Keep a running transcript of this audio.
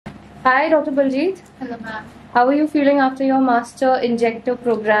Hi, Dr. Baljeet. Hello, ma'am. How are you feeling after your Master Injector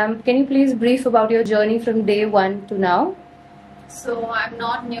program? Can you please brief about your journey from day one to now? So, I'm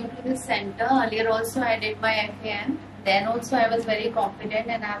not new to this center. Earlier also I did my FAN. Then also I was very confident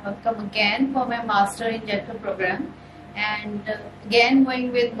and I have come again for my Master Injector program. And again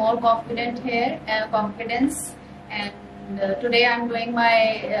going with more confidence. And today I'm doing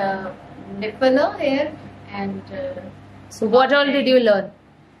my lip filler here. And so what all did you learn?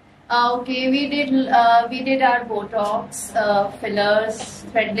 Okay, we did our Botox, fillers,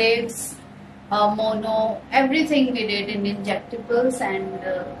 thread lips, mono, everything we did in injectables, and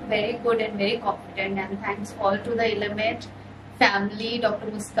very good and very confident. And thanks all to the Ilamed family, Dr.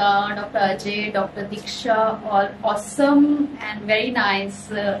 Muska, Dr. Ajay, Dr. Diksha, all awesome and very nice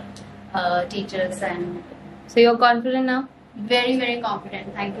teachers. And so you're confident now? Very, very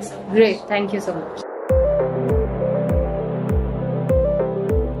confident. Thank you so much. Great. Thank you so much.